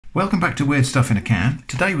Welcome back to Weird Stuff in a Can.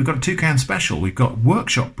 Today we've got a 2-can special. We've got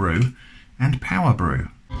Workshop Brew and Power Brew.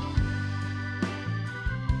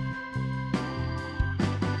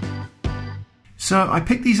 So I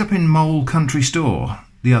picked these up in Mole Country Store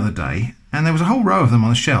the other day, and there was a whole row of them on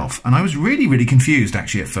the shelf, and I was really confused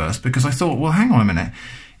actually at first, because I thought, well, hang on a minute,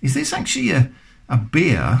 is this actually a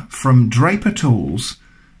beer from Draper Tools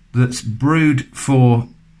that's brewed for,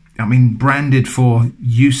 branded for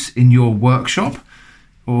use in your workshop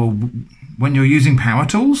or when you're using power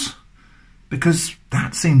tools? Because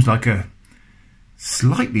that seems like a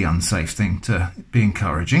slightly unsafe thing to be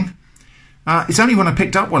encouraging. It's only when I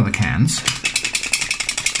picked up one of the cans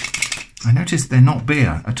I noticed they're not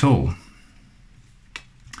beer at all.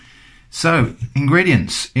 So,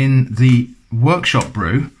 ingredients in the Workshop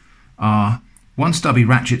Brew are 1 stubby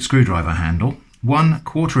ratchet screwdriver handle, 1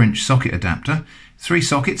 1/4-inch socket adapter, 3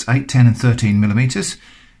 sockets, 8, 10 and 13 millimeters,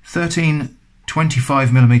 13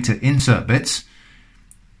 25 millimeter insert bits,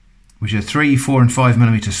 which are 3, 4 and 5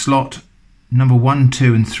 millimeter slot, number 1,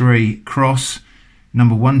 2 and 3 cross,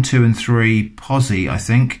 number 1, 2 and 3 posi, I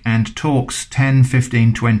think, and Torx 10,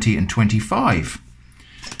 15, 20 and 25.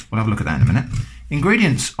 We'll have a look at that in a minute.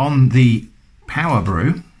 Ingredients on the Power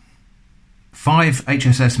Brew: 5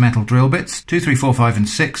 HSS metal drill bits, 2, 3, 4, 5 and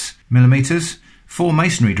 6 millimeters, 4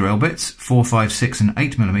 masonry drill bits, 4, 5, 6 and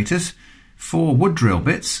 8 millimeters, 4 wood drill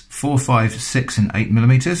bits, 4, 5, 6 and 8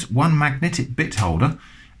 millimeters, 1 magnetic bit holder,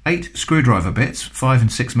 8 screwdriver bits, 5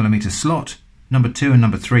 and 6 millimeter slot, number 2 and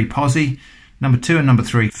number 3 posi, number 2 and number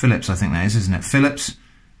 3 Phillips, I think that is, isn't it? Phillips,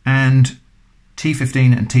 and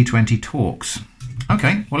T15 and T20 Torx.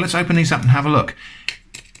 Okay, well, let's open these up and have a look.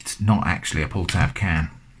 It's not actually a pull tab can.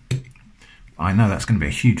 I know that's going to be a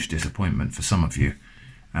huge disappointment for some of you,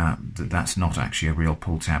 that's not actually a real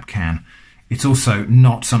pull tab can. It's also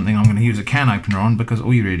not something I'm going to use a can opener on, because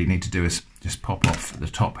all you really need to do is just pop off the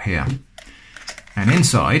top here. And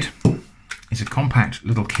inside is a compact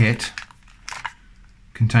little kit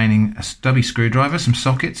containing a stubby screwdriver, some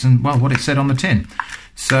sockets, and, well, what it said on the tin.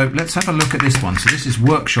 So let's have a look at this one. So this is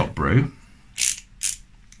Workshop Brew.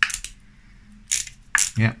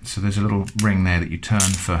 Yeah, so there's a little ring there that you turn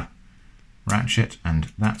for ratchet,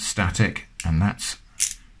 and that's static, and that's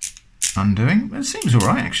undoing. It seems all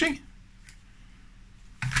right, actually.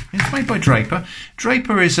 It's made by Draper.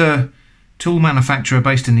 Draper is a tool manufacturer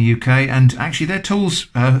based in the UK, and actually their tools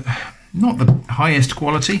are not the highest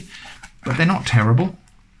quality, but they're not terrible.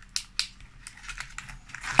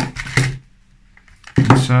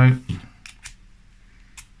 So,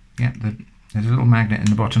 yeah, there's a little magnet in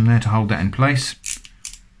the bottom there to hold that in place.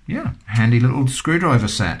 Yeah, handy little screwdriver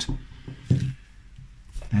set.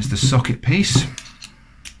 There's the socket piece.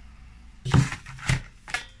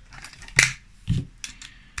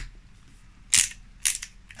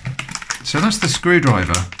 So that's the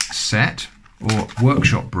screwdriver set, or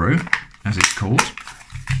Workshop Brew, as it's called.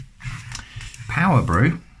 Power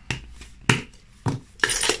Brew.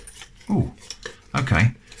 Oh,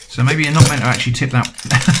 okay. So maybe you're not meant to actually tip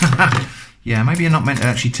that. Yeah, maybe you're not meant to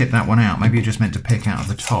actually tip that one out. Maybe you're just meant to pick out of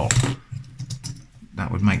the top.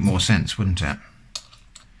 That would make more sense, wouldn't it?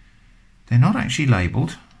 They're not actually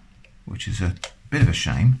labelled, which is a bit of a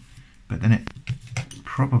shame, but then it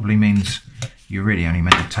probably means you're really only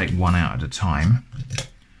meant to take one out at a time.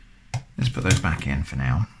 Let's put those back in for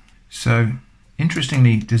now. So,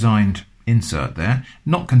 interestingly designed insert there.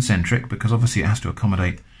 Not concentric, because obviously it has to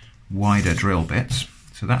accommodate wider drill bits.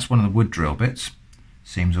 So that's one of the wood drill bits.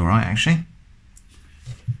 Seems alright, actually.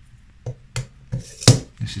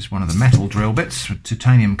 This is one of the metal drill bits, a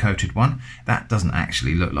titanium coated one. That doesn't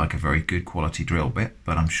actually look like a very good quality drill bit,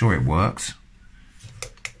 but I'm sure it works.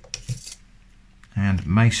 And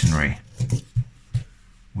masonry,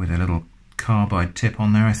 with a little carbide tip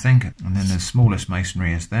on there, I think. And then the smallest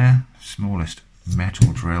masonry is there, smallest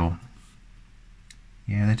metal drill.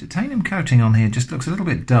 Yeah, the titanium coating on here just looks a little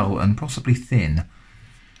bit dull and possibly thin.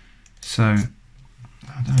 So,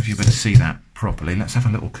 I don't know if you'll be able to see that properly. Let's have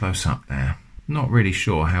a little close-up there. Not really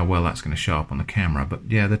sure how well that's going to show up on the camera, but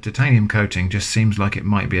yeah, the titanium coating just seems like it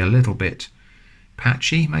might be a little bit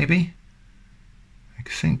patchy, maybe.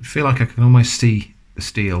 I feel like I can almost see the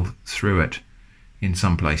steel through it in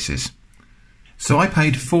some places. So I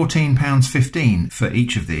paid £14.15 for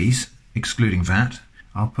each of these, excluding VAT.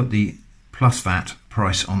 I'll put the plus VAT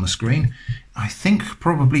price on the screen. I think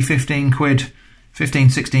probably 15,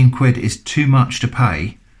 16 quid is too much to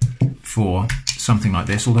pay for something like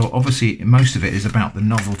this, although obviously most of it is about the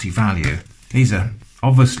novelty value. These are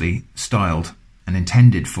obviously styled and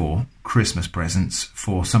intended for Christmas presents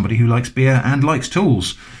for somebody who likes beer and likes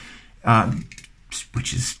tools,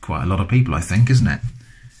 which is quite a lot of people, I think, isn't it?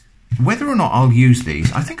 Whether or not I'll use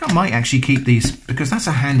these, I think I might actually keep these because that's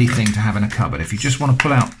a handy thing to have in a cupboard. If you just want to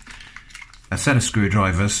pull out a set of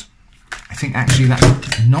screwdrivers, I think actually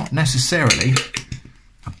that's not necessarily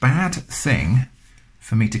a bad thing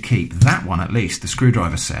for me to keep. That one, at least, the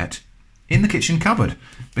screwdriver set, in the kitchen cupboard.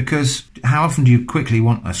 Because how often do you quickly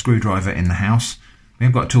want a screwdriver in the house?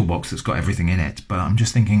 We've got a toolbox that's got everything in it, but I'm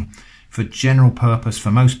just thinking for general purpose,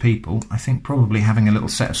 for most people, I think probably having a little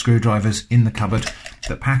set of screwdrivers in the cupboard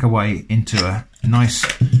that pack away into a nice,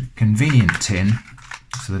 convenient tin,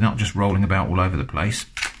 so they're not just rolling about all over the place.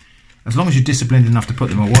 As long as you're disciplined enough to put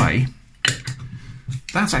them away,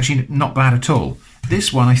 that's actually not bad at all.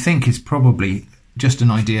 This one, I think, is probably just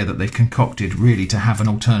an idea that they've concocted really to have an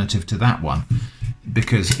alternative to that one,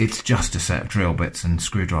 because it's just a set of drill bits and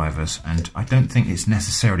screwdrivers, and I don't think it's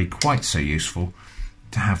necessarily quite so useful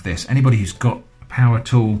to have this. Anybody who's got a power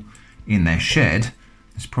tool in their shed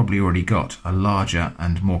has probably already got a larger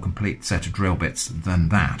and more complete set of drill bits than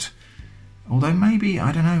that. Although maybe,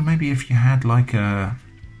 I don't know, maybe if you had like a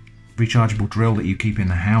rechargeable drill that you keep in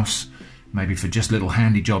the house, maybe for just little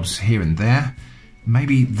handy jobs here and there,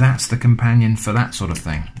 maybe that's the companion for that sort of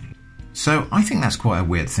thing. So I think that's quite a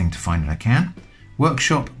weird thing to find in a can.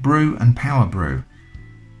 Workshop Brew and Power Brew.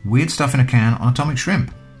 Weird stuff in a can on atomic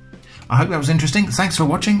shrimp. I hope that was interesting. Thanks for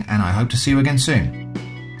watching, and I hope to see you again soon.